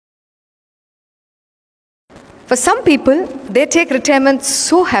For some people, they take retirement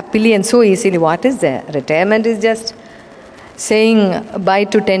so happily and so easily. What is there? Retirement is just saying bye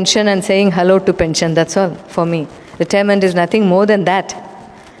to tension and saying hello to pension. That's all for me. Retirement is nothing more than that.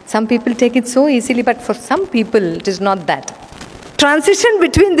 Some people take it so easily, but for some people, it is not that. Transition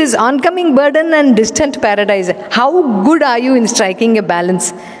between this oncoming burden and distant paradise. How good are you in striking a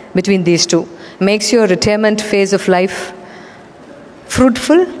balance between these two? Makes your retirement phase of life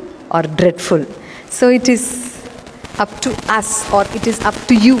fruitful or dreadful. So it is up to us, or it is up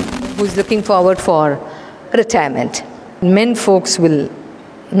to you who is looking forward for retirement. Men folks will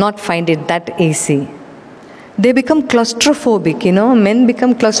not find it that easy. They become claustrophobic, men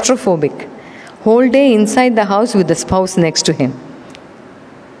become claustrophobic. Whole day inside the house with the spouse next to him.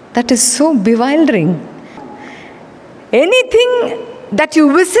 That is so bewildering. Anything that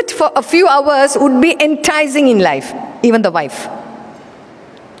you visit for a few hours would be enticing in life, even the wife.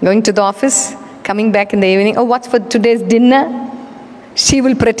 Going to the office, coming back in the evening, oh, what's for today's dinner? She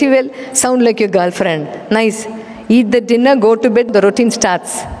will pretty well sound like your girlfriend. Nice. Eat the dinner, go to bed, the routine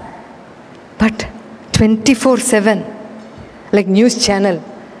starts. But 24/7, like news channel,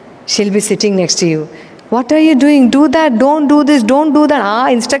 she'll be sitting next to you. What are you doing? Do that, don't do this, don't do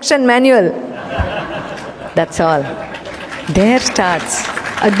that. Instruction manual. That's all. There starts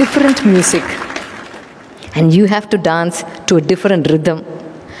a different music. And you have to dance to a different rhythm.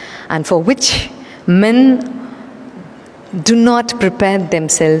 And for which men do not prepare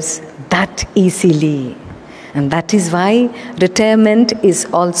themselves that easily. And that is why retirement is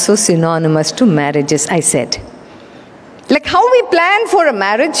also synonymous to marriage, as I said. Like how we plan for a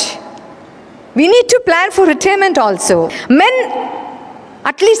marriage, we need to plan for retirement also. Men,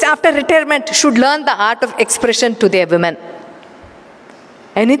 at least after retirement, should learn the art of expression to their women.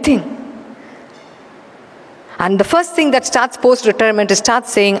 Anything. And the first thing that starts post-retirement is start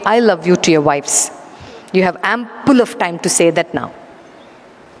saying, I love you to your wives. You have ample of time to say that now.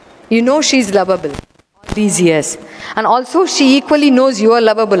 You know she's lovable all these years. And also she equally knows you are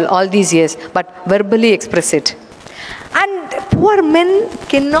lovable all these years. But verbally express it. And poor men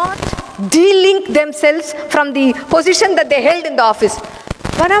cannot de-link themselves from the position that they held in the office.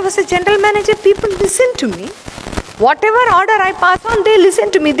 When I was a general manager, people listened to me. Whatever order I pass on, they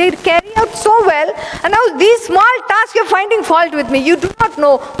listen to me. They carry out so well. And now these small tasks, you're finding fault with me. You do not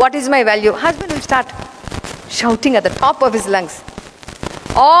know what is my value. Husband will start shouting at the top of his lungs.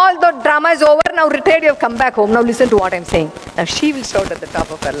 All the drama is over. Now retired, you have come back home. Now listen to what I'm saying. Now she will shout at the top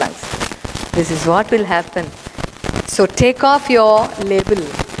of her lungs. This is what will happen. So take off your label.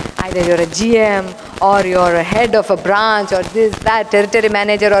 Either you're a GM or you're a head of a branch or this, that, territory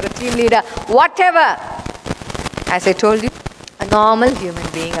manager or a team leader, whatever. As I told you, a normal human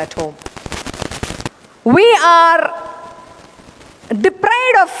being at home. We are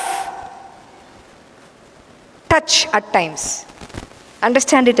deprived of touch at times.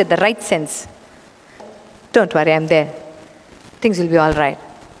 Understand it in the right sense. Don't worry, I'm there. Things will be all right.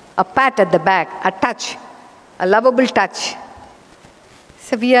 A pat at the back, a touch, a lovable touch.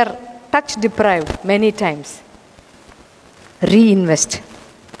 So we are touch deprived many times. Reinvest.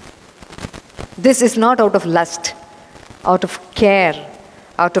 This is not out of lust, out of care,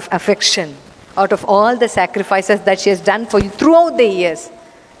 out of affection, out of all the sacrifices that she has done for you throughout the years.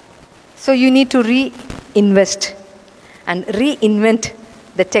 So you need to reinvest and reinvent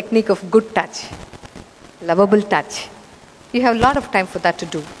the technique of good touch, lovable touch. You have a lot of time for that to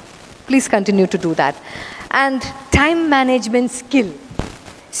do. Please continue to do that. And time management skill.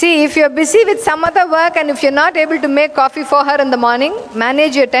 See, if you're busy with some other work and if you're not able to make coffee for her in the morning,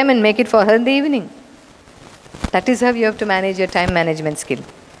 manage your time and make it for her in the evening. That is how you have to manage your time management skill.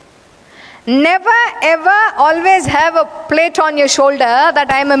 Never ever always have a plate on your shoulder that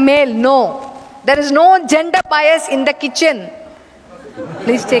I'm a male. No. There is no gender bias in the kitchen.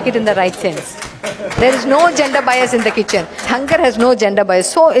 Please take it in the right sense. There is no gender bias in the kitchen. Hunger has no gender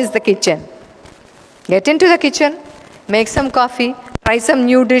bias. So is the kitchen. Get into the kitchen, make some coffee, try some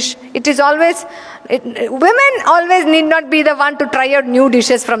new dish. It is always, women always need not be the one to try out new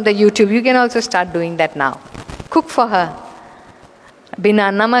dishes from the YouTube. You can also start doing that now. Cook for her. Bina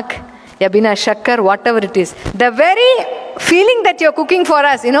namak, ya bina shakkar, whatever it is. The very feeling that you're cooking for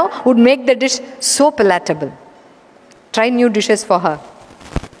us, would make the dish so palatable. Try new dishes for her.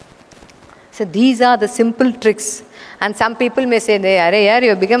 So these are the simple tricks. And some people may say, "Arey, you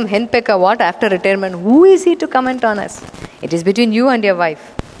have become henpecker, what, after retirement?" Who is he to comment on us? It is between you and your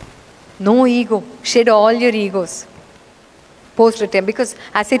wife. No ego. Shed all your egos. Post-retirement. Because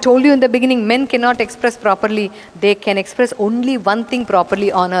as I told you in the beginning, men cannot express properly. They can express only one thing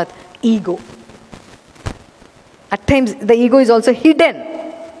properly on earth. Ego. At times, the ego is also hidden.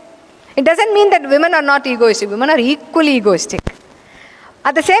 It doesn't mean that women are not egoistic. Women are equally egoistic.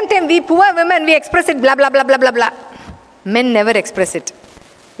 At the same time, we poor women, we express it blah, blah, blah, blah, blah, blah. Men never express it.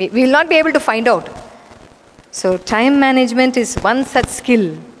 We will not be able to find out. So time management is one such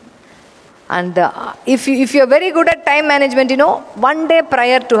skill. And if you're very good at time management, one day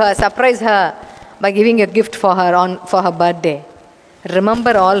prior to her, surprise her by giving a gift for her birthday.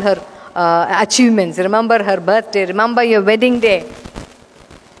 Remember all her achievements. Remember her birthday. Remember your wedding day.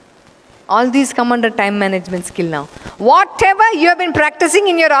 All these come under time management skill now. Whatever you have been practicing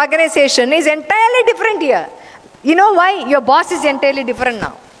in your organization is entirely different here. You know why? Your boss is entirely different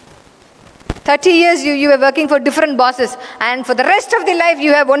now. 30 years you were working for different bosses, and for the rest of the life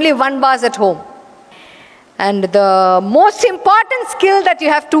you have only one boss at home. And the most important skill that you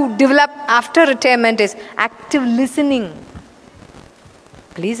have to develop after retirement is active listening.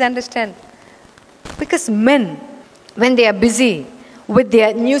 Please understand. Because men, when they are busy with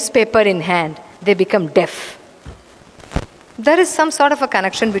their newspaper in hand, they become deaf. There is some sort of a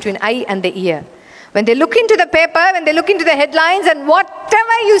connection between eye and the ear. When they look into the paper, when they look into the headlines, and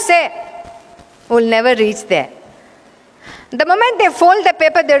whatever you say will never reach there. The moment they fold the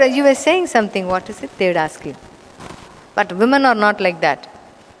paper, you were saying something, what is it? They would ask you. But women are not like that.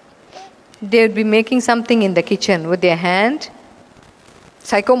 They would be making something in the kitchen with their hand.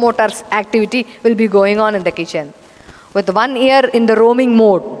 Psychomotor activity will be going on in the kitchen. With one ear in the roaming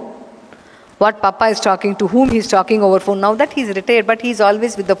mode. What Papa is talking to, whom he is talking over phone. Now that he is retired, but he is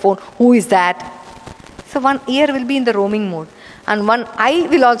always with the phone. Who is that? So one ear will be in the roaming mode. And one eye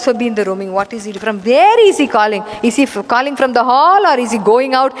will also be in the roaming. What is he from? Where is he calling? Is he calling from the hall, or is he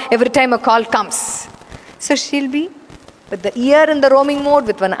going out every time a call comes? So she'll be with the ear in the roaming mode,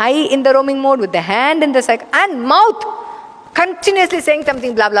 with one eye in the roaming mode, with the hand in the and mouth continuously saying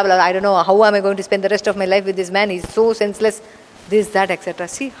something blah, blah, blah. I don't know, how am I going to spend the rest of my life with this man? He's so senseless. This, that, etc.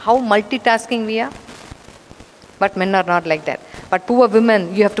 See how multitasking we are? But men are not like that. But poor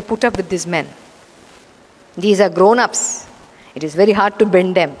women, you have to put up with these men. These are grown-ups. It is very hard to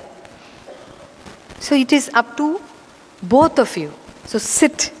bend them. So it is up to both of you. So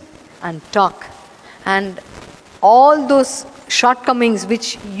sit and talk. And all those shortcomings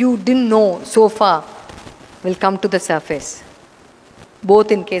which you didn't know so far will come to the surface.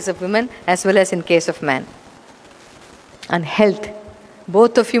 Both in case of women as well as in case of man. And health.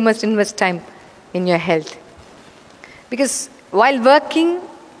 Both of you must invest time in your health. Because while working,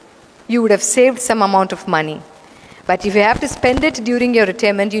 you would have saved some amount of money. But if you have to spend it during your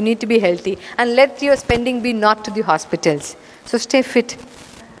retirement, you need to be healthy. And let your spending be not to the hospitals. So stay fit.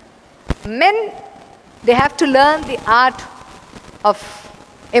 Men, they have to learn the art of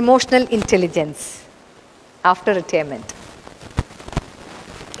emotional intelligence after retirement.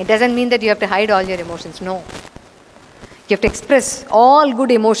 It doesn't mean that you have to hide all your emotions. No. You have to express all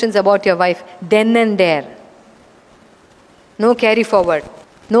good emotions about your wife then and there. No carry forward.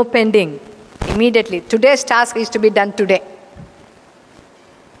 No pending. Immediately. Today's task is to be done today.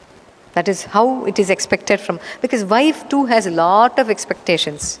 That is how it is expected from. Because wife too has a lot of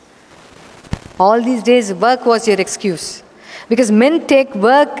expectations. All these days work was your excuse. Because men take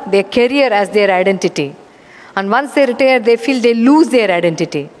work, their career as their identity. And once they retire, they feel they lose their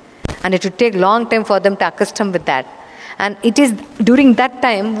identity. And it would take long time for them to accustom with that. And it is during that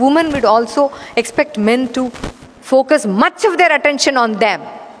time, women would also expect men to focus much of their attention on them.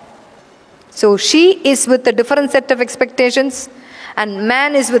 So she is with a different set of expectations, and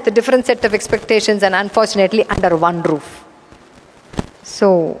man is with a different set of expectations, and unfortunately under one roof.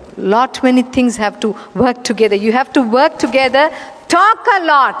 So many things have to work together. You have to work together, talk a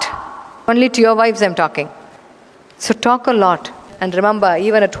lot. Only to your wives I'm talking. So talk a lot. And remember,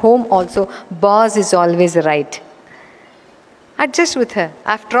 even at home also, boss is always right. Adjust with her.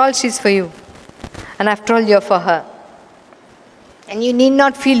 After all, she's for you. And after all, you're for her. And you need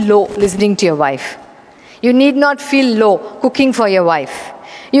not feel low listening to your wife. You need not feel low cooking for your wife.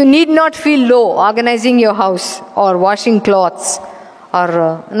 You need not feel low organizing your house or washing clothes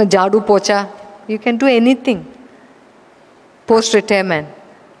or jadu pocha. You can do anything post-retirement.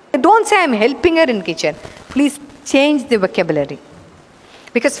 Don't say I'm helping her in kitchen. Please change the vocabulary.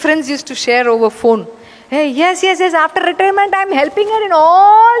 Because friends used to share over phone. Hey, yes, after retirement I'm helping her in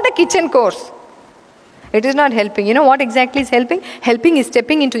all the kitchen chores. It is not helping. You know what exactly is helping? Helping is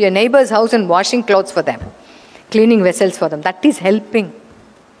stepping into your neighbor's house and washing clothes for them. Cleaning vessels for them. That is helping.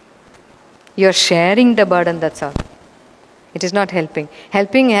 You're sharing the burden, that's all. It is not helping.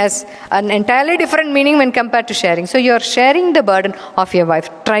 Helping has an entirely different meaning when compared to sharing. So you're sharing the burden of your wife.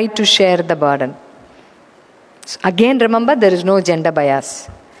 Try to share the burden. So again, remember, there is no gender bias.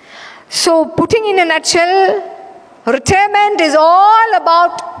 So putting in a nutshell, retirement is all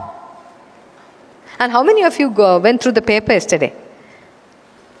about And how many of you went through the paper yesterday?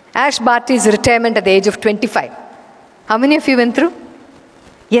 Ash Barty's retirement at the age of 25. How many of you went through?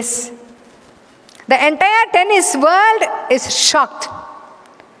 Yes. The entire tennis world is shocked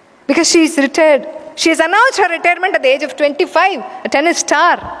because she is retired. She has announced her retirement at the age of 25, a tennis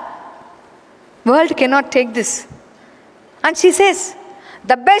star. World cannot take this. And she says,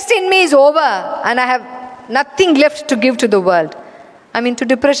 the best in me is over and I have nothing left to give to the world. I'm into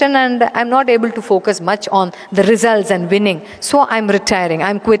depression and I'm not able to focus much on the results and winning. So I'm retiring,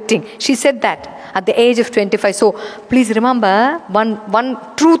 I'm quitting. She said that at the age of 25. So please remember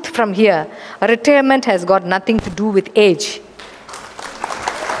one truth from here. Retirement has got nothing to do with age.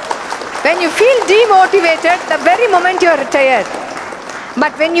 When you feel demotivated, the very moment you're retired.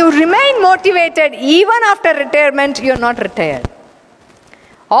 But when you remain motivated, even after retirement, you're not retired.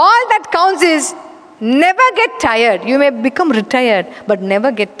 All that counts is never get tired. You may become retired, but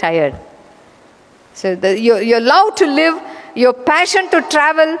never get tired. So your love to live, your passion to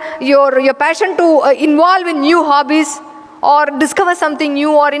travel, your passion to involve in new hobbies, or discover something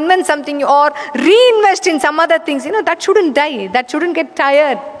new, or invent something new, or reinvest in some other things, that shouldn't die. That shouldn't get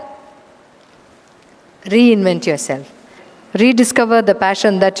tired. Reinvent yourself. Rediscover the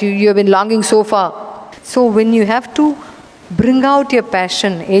passion that you have been longing so far. So when you have to bring out your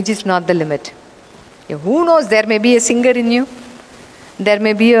passion, age is not the limit. Who knows, there may be a singer in you, there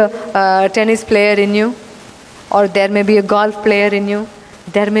may be a tennis player in you, or there may be a golf player in you,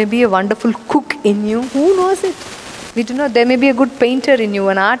 there may be a wonderful cook in you. Who knows it? We do not. There may be a good painter in you,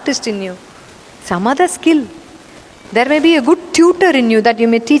 an artist in you, some other skill. There may be a good tutor in you that you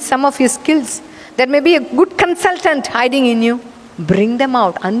may teach some of your skills. There may be a good consultant hiding in you. Bring them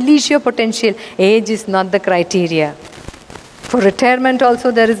out. Unleash your potential. Age is not the criteria. For retirement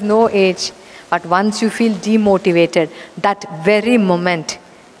also there is no age. But once you feel demotivated, that very moment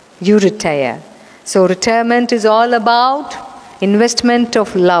you retire. So retirement is all about investment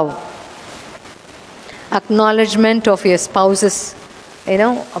of love. Acknowledgement of your spouse's,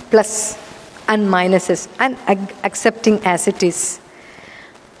 plus and minuses, and accepting as it is.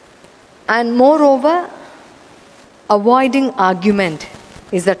 And moreover, avoiding argument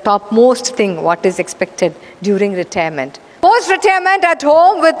is the topmost thing what is expected during retirement. Post-retirement at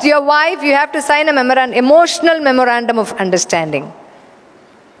home with your wife, you have to sign a emotional memorandum of understanding.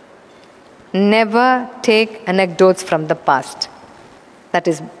 Never take anecdotes from the past. That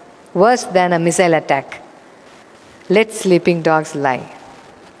is worse than a missile attack. Let sleeping dogs lie.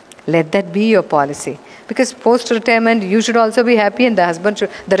 Let that be your policy. Because post-retirement, you should also be happy, and the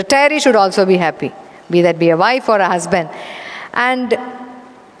retiree should also be happy. Be that be a wife or a husband. And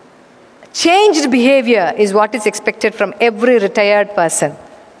changed behavior is what is expected from every retired person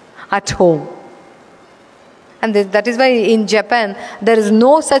at home. And that is why in Japan, there is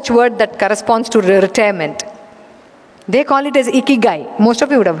no such word that corresponds to retirement. They call it as ikigai. Most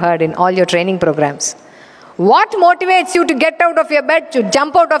of you would have heard in all your training programs. What motivates you to get out of your bed, to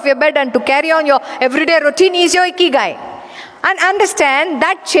jump out of your bed and to carry on your everyday routine is your ikigai. And understand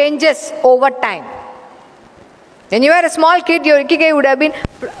that changes over time. When you were a small kid, your ikigai would have been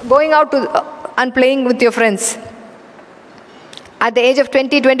going out and playing with your friends. At the age of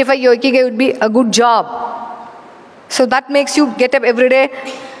 20, 25, your ikigai would be a good job. So that makes you get up every day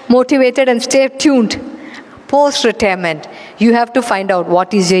motivated and stay tuned. Post-retirement, you have to find out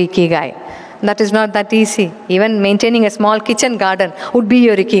what is your ikigai. That is not that easy. Even maintaining a small kitchen garden would be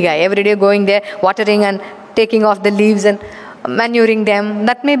your ikigai. Every day going there, watering and taking off the leaves and manuring them,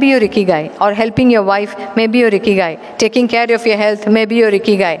 that may be your ikigai. Or helping your wife may be your ikigai. Taking care of your health may be your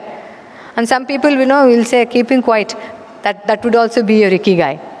ikigai. And some people will say keeping quiet, that would also be your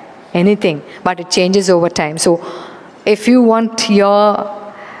ikigai. Anything, but it changes over time. So if you want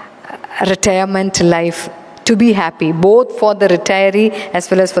your retirement life to be happy, both for the retiree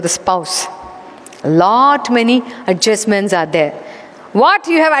as well as for the spouse, many adjustments are there. What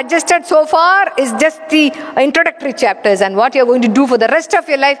you have adjusted so far is just the introductory chapters, and what you are going to do for the rest of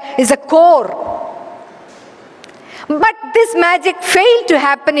your life is the core. But this magic failed to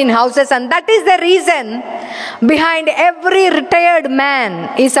happen in houses, and that is the reason behind every retired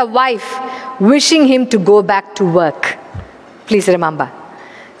man is a wife wishing him to go back to work. Please remember.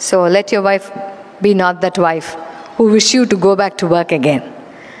 So let your wife be not that wife who wish you to go back to work again.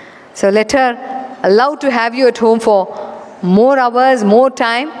 So let her allow to have you at home for more hours, more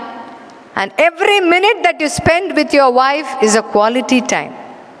time. And every minute that you spend with your wife is a quality time.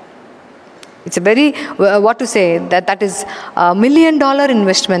 It's a very, that is $1 million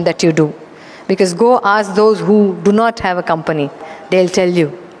investment that you do. Because go ask those who do not have a company. They'll tell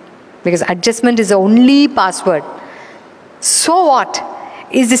you. Because adjustment is the only password. So what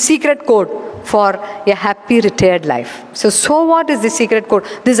is the secret code? for a happy retired life. So what is the secret code?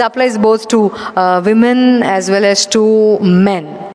 This applies both to women as well as to men.